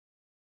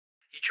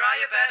You try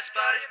your best,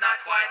 but it's not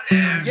quite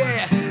there.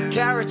 Yeah,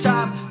 Carrot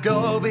Top,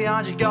 go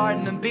beyond your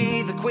garden and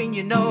be the queen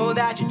you know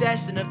that you're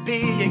destined to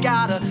be. You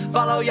gotta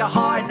follow your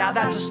heart, now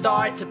that's a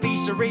start. To be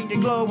serene, you're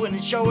glowing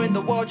and showing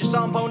the world you're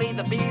some pony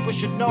the people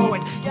should know.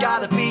 And you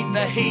gotta beat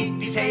the heat,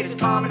 these haters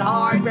coming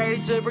hard,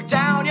 ready to break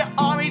down your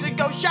armies and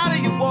go shatter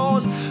your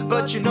walls.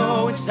 But you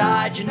know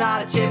inside you're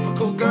not a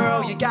typical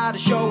girl. You gotta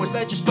show us,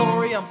 let your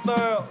story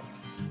unfurl.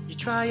 You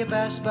try your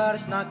best, but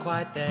it's not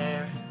quite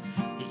there.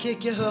 You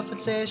kick your hoof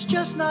and say it's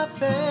just not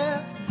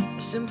fair.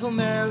 A simple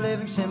mirror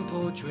living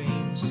simple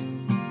dreams.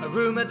 A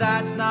rumor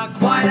that's not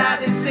quite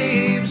as it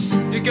seems.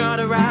 You're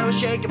gonna rattle,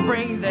 shake and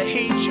bring the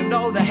heat. You'll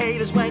know the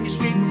haters when you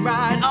sweep them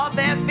right off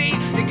their feet.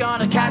 You're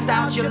gonna cast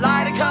out your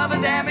light and cover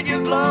them in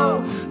your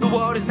glow. The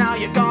world is now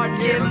your garden,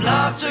 give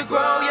love to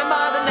grow. Your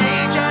mother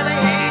nature, they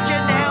hate you,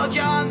 nailed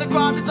you on the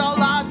cross. It's all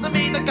lost to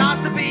me, the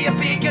gods to be a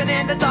beacon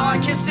in the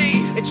dark. You see,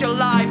 it's your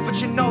life,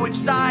 but you know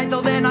inside,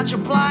 though they're not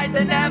your plight,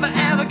 they're never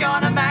ever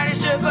gonna manage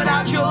to put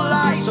out your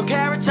light. So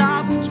Carrot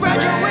Top,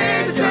 spread your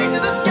wings and take to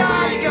the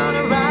sky. You're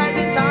gonna rise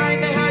in time,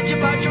 they hurt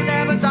you but you'll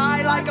never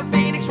die. Like a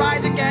phoenix,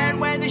 rise again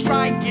when they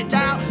strike you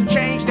down.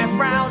 Change their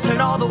frowns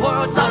and all the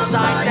world's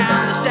upside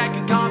down. The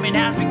second coming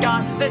has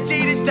begun, the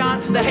deed is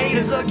done. The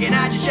haters looking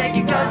at you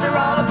shaking cause they're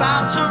all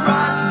about to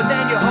run. But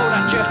then you hold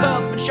out your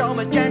hoof and show them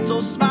a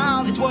gentle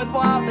smile. It's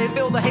worthwhile, they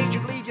feel the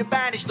hatred, leave you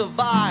banish the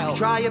vile. You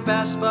try your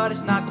best but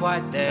it's not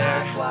quite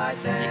there.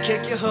 You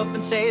kick your hoof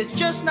and say it's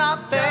just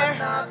not fair.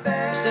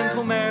 A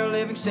simple mirror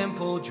living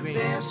simple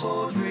dreams.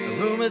 A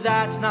rumor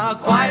that's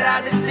not quite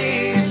as it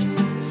seems.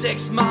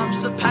 6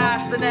 months have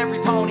passed and every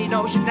pony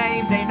knows your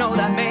name. They know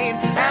that mane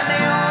and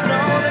they all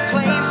know the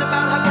claims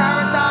about how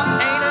Carrot Top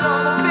ain't a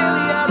normal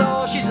filly at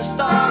all. She's a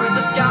star in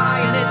the sky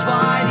and it's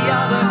why the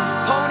other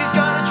pony's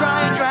gonna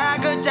try and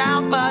drag her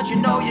down. But you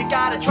know you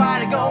gotta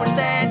try to go and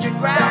stand your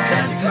ground,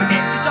 cause if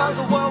you don't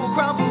the world will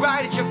crumble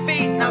right at your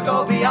feet. Now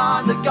go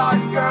beyond the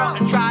garden girl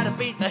and try to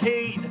beat the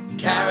heat.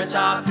 Carrot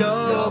Top,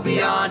 go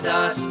beyond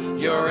us.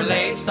 You're a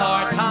late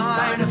start,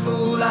 time to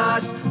fool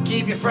us.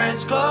 Keep your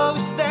friends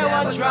close, they're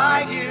what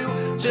drive you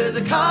to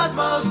the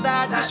cosmos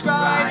that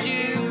describes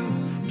you.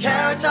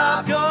 Carrot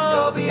Top,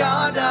 go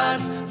beyond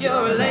us.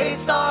 You're a late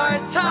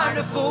start, time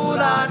to fool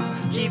us.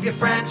 Keep your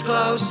friends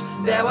close,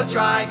 they're what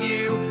drive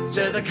you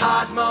to the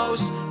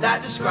cosmos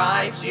that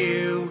describes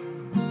you.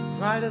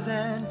 Brighter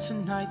than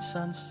tonight's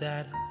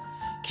sunset,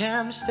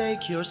 can't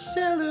mistake your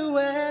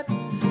silhouette.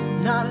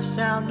 Not a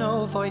sound,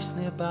 no voice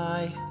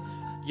nearby.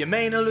 Your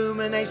mane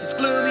illuminates this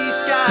gloomy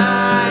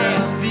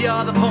sky. The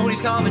other ponies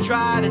come and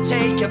try to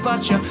take you,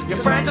 but your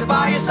friends are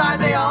by your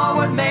side, they all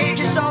what made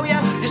you. So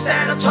you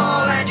stand up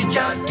tall and you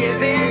just give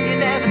in. You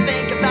never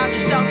think about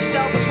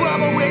yourself is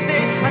woman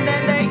within. And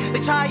then they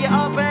tie you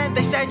up and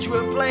they set you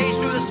ablaze.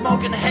 Through the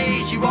smoke and the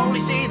haze, you only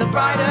see the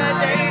brighter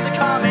days are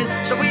coming.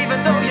 So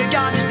even though you're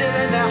gone, you're still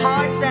in their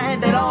hearts,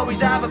 and they'll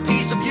always have a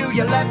piece of you.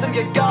 You left them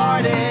your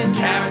garden.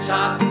 Carrot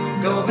Top,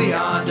 go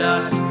beyond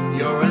us.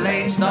 You're a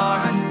late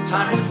star,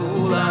 time to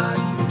fool us.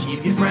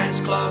 Keep your friends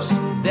close,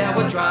 they're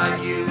what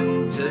drive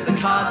you to the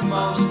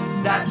cosmos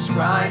that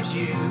describes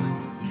you.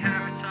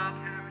 Carrot Top,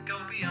 go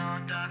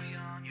beyond us.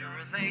 You're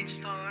a late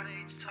star,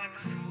 time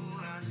to fool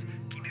us.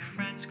 Keep your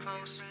friends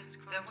close,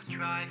 they're what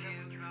drive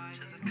you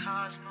to the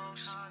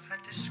cosmos that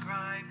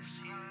describes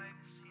you.